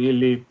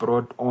really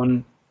brought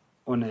on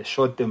a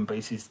short-term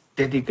basis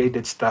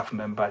dedicated staff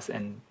members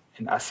and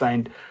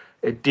assigned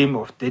a team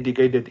of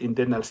dedicated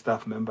internal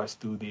staff members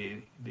to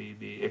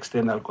the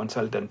external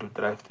consultant to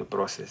drive the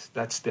process.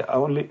 That's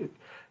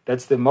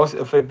the most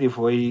effective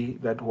way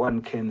that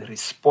one can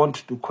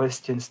respond to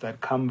questions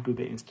that come to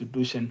the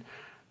institution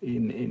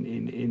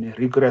in a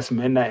rigorous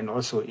manner and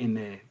also in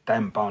a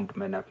time-bound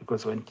manner.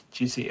 Because when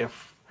GCF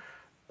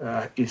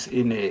is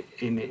in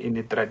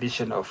a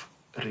tradition of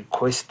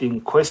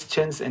requesting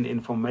questions and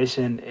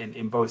information and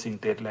imposing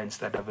deadlines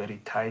that are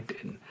very tight,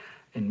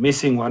 and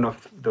missing one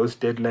of those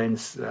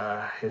deadlines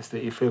has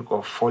the effect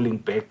of falling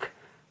back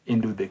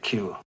into the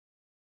queue.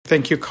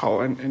 Thank you,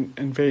 Carl,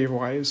 and very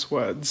wise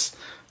words.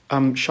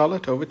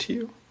 Charlotte, over to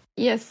you.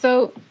 Yes,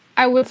 so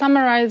I will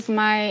summarize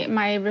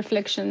my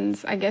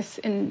reflections, I guess,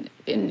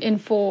 in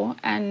four,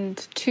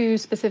 and two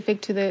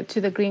specific to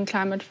the Green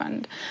Climate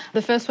Fund.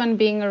 The first one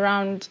being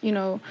around,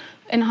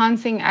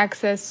 enhancing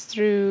access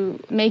through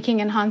making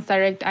enhanced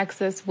direct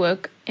access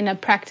work in a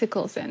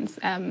practical sense,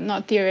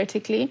 not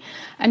theoretically,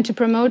 and to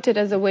promote it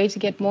as a way to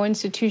get more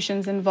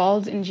institutions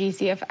involved in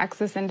GCF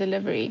access and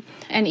delivery,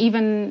 and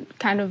even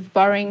kind of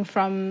borrowing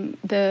from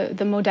the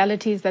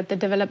modalities that the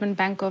Development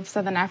Bank of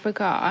Southern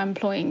Africa are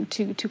employing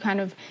to kind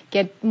of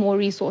get more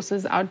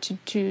resources out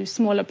to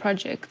smaller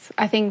projects.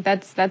 I think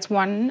that's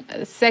one.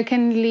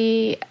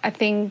 Secondly, I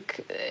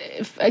think,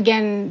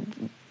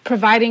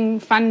 providing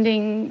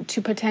funding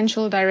to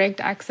potential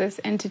direct access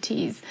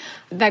entities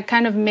that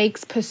kind of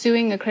makes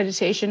pursuing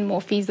accreditation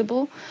more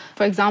feasible.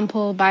 For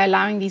example, by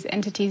allowing these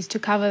entities to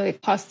cover the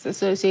costs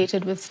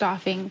associated with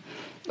staffing,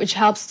 which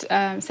helps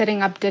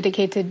setting up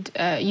dedicated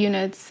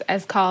units,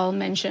 as Carl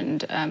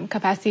mentioned,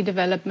 capacity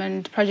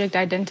development, project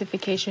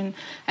identification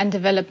and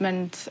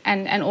development,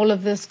 and all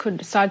of this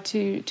could start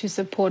to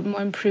support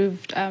more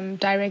improved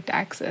direct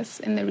access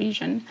in the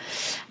region.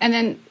 And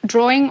then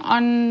drawing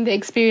on the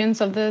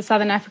experience of the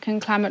Southern African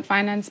Climate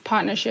Finance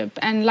Partnership,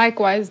 and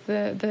likewise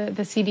the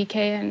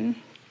CDKN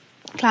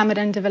Climate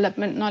and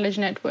Development Knowledge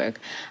Network,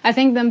 I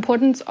think the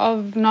importance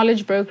of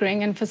knowledge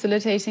brokering and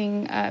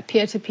facilitating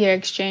peer-to-peer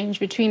exchange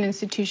between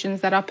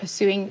institutions that are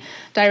pursuing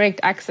direct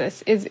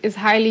access is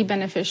highly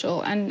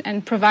beneficial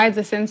and provides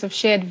a sense of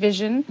shared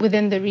vision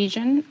within the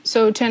region.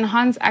 So to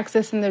enhance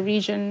access in the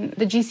region,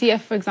 the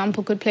GCF, for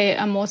example, could play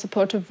a more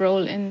supportive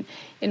role in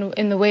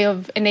the way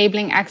of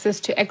enabling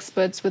access to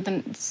experts with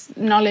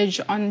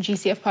knowledge on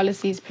GCF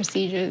policies,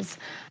 procedures,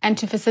 and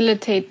to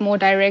facilitate more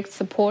direct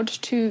support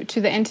to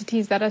the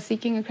entities that are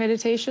seeking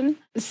accreditation.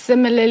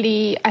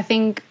 Similarly, I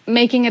think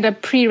making it a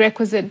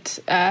prerequisite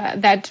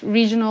that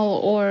regional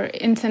or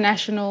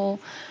international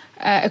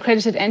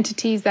accredited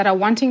entities that are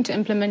wanting to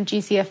implement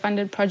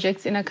GCF-funded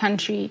projects in a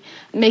country,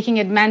 making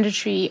it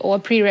mandatory or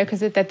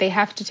prerequisite that they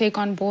have to take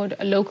on board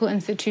a local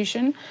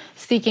institution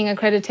seeking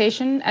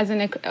accreditation as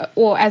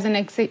an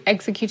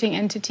executing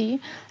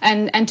entity,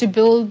 and to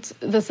build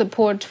the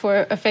support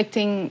for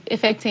effecting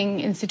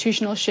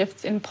institutional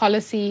shifts in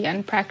policy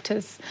and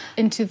practice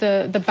into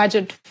the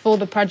budget for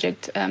the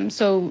project.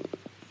 So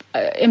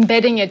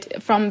embedding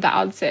it from the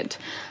outset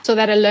so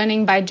that a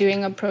learning by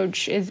doing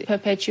approach is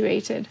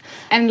perpetuated.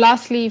 And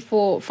lastly,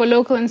 for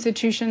local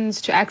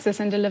institutions to access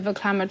and deliver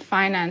climate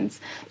finance,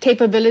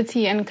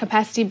 capability and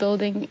capacity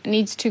building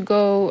needs to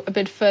go a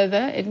bit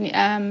further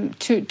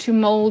to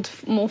mold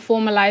more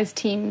formalized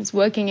teams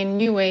working in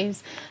new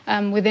ways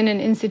within an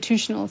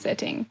institutional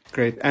setting.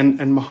 Great.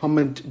 And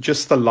Mohammed,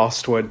 just the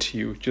last word to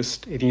you,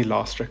 just any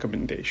last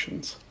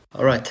recommendations?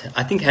 All right.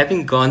 I think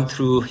having gone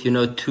through,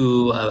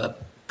 two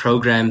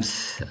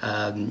programs,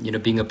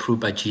 being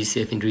approved by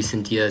GCF in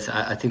recent years,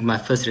 I think my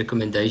first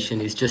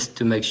recommendation is just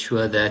to make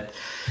sure that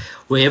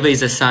whoever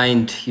is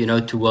assigned,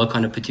 to work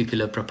on a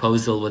particular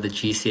proposal with the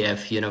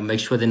GCF, make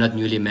sure they're not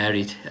newly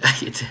married.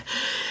 It's,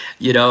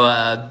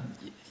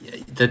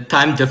 the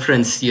time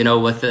difference,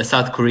 with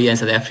South Korea and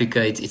South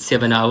Africa, it's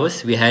 7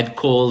 hours. We had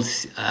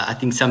calls, I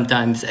think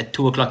sometimes at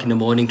 2:00 in the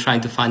morning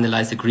trying to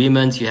finalize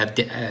agreements. You have,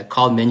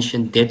 Carl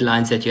mentioned,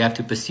 deadlines that you have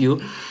to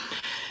pursue.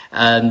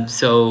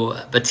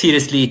 But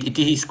seriously, it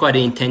is quite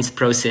an intense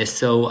process.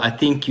 So I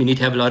think you need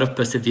to have a lot of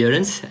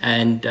perseverance.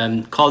 And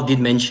Carl did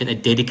mention a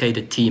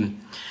dedicated team.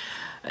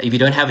 If you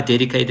don't have a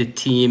dedicated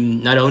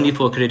team, not only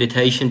for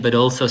accreditation, but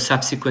also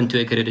subsequent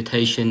to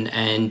accreditation,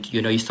 and,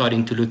 you're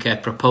starting to look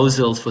at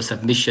proposals for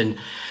submission,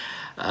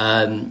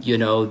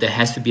 there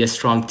has to be a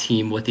strong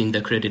team within the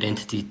accredited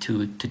entity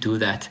to do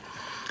that.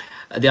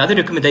 The other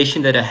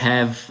recommendation that I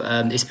have,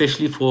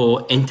 especially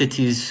for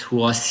entities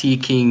who are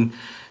seeking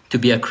to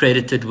be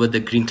accredited with the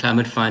Green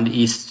Climate Fund,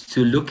 is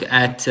to look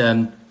at,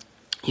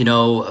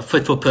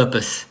 fit for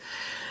purpose.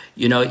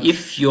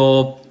 If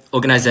your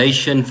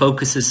organization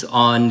focuses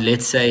on,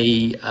 let's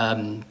say,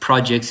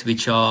 projects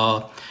which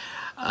are,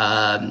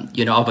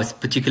 of a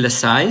particular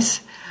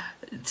size,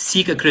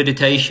 seek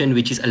accreditation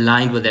which is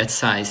aligned with that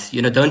size.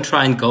 Don't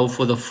try and go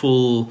for the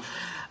full,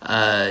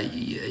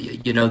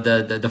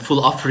 the full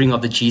offering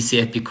of the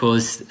GCF,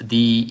 because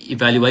the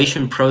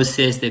evaluation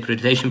process, the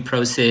accreditation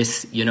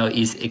process,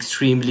 is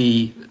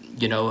extremely,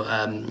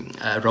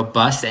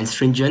 robust and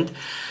stringent.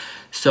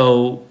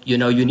 So, you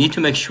need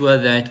to make sure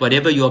that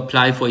whatever you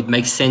apply for, it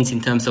makes sense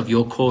in terms of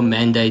your core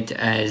mandate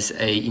as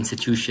a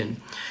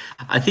institution.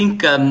 I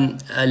think,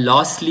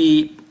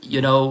 lastly,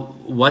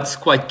 what's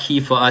quite key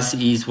for us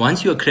is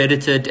once you're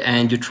accredited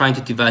and you're trying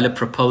to develop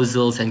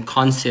proposals and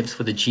concepts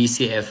for the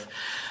GCF,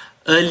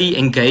 early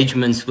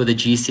engagements with the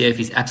GCF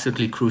is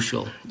absolutely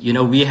crucial.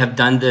 We have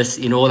done this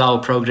in all our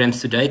programs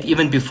to date,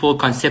 even before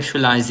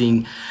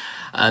conceptualizing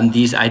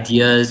these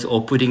ideas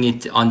or putting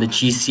it on the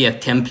GCF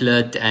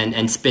template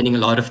and spending a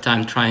lot of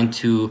time trying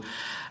to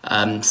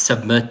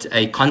submit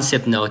a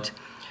concept note.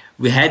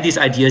 We had these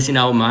ideas in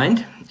our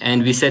mind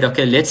and we said,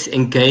 okay, let's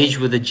engage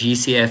with the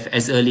GCF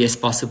as early as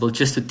possible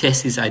just to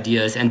test these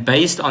ideas. And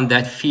based on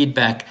that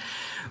feedback,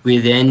 we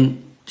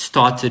then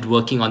started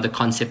working on the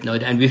concept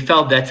note. And we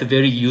felt that's a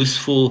very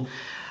useful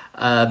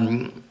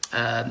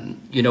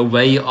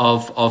way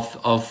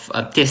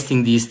of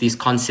testing these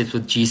concepts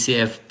with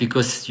GCF,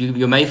 because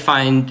you may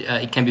find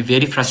it can be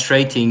very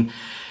frustrating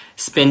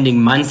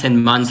spending months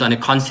and months on a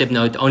concept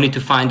note only to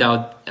find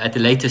out at a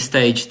later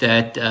stage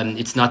that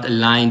it's not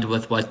aligned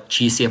with what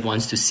GCF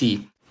wants to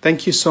see.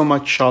 Thank you so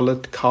much,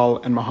 Charlotte,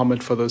 Carl, and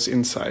Mohammed, for those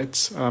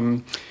insights.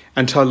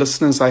 And to our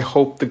listeners, I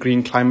hope the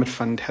Green Climate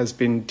Fund has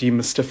been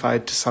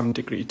demystified to some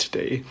degree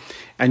today,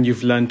 and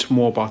you've learned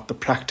more about the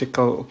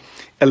practical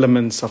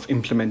elements of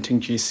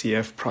implementing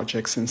GCF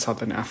projects in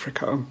Southern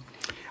Africa.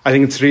 I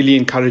think it's really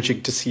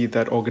encouraging to see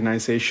that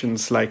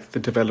organizations like the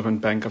Development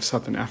Bank of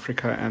Southern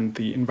Africa and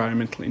the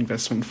Environmental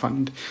Investment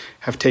Fund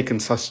have taken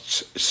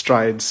such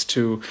strides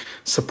to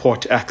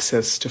support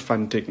access to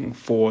funding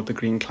for the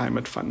Green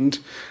Climate Fund.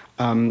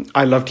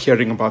 I loved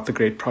hearing about the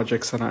great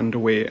projects that are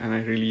underway, and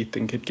I really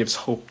think it gives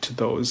hope to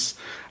those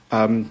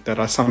that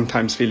are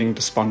sometimes feeling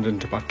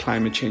despondent about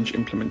climate change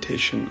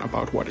implementation,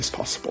 about what is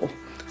possible.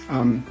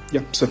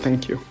 So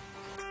thank you.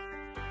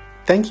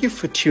 Thank you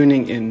for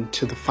tuning in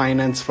to the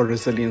Finance for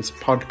Resilience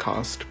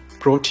podcast,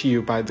 brought to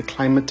you by the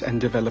Climate and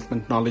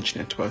Development Knowledge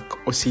Network,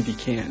 or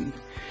CDKN.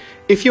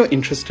 If you're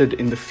interested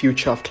in the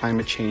future of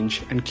climate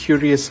change and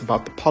curious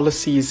about the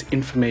policies,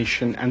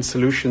 information, and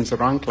solutions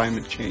around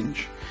climate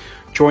change,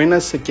 join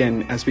us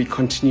again as we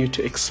continue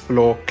to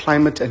explore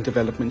climate and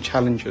development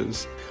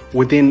challenges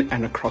within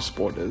and across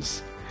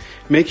borders.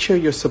 Make sure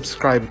you're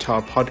subscribed to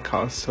our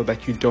podcast so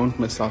that you don't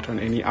miss out on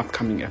any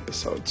upcoming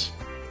episodes.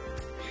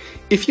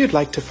 If you'd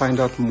like to find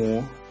out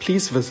more,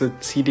 please visit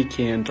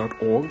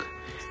cdkn.org.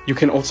 You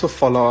can also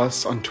follow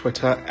us on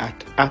Twitter at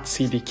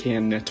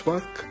CDKN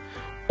Network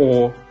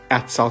or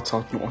at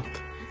South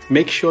North.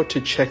 Make sure to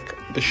check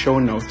the show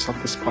notes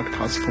of this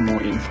podcast for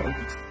more info.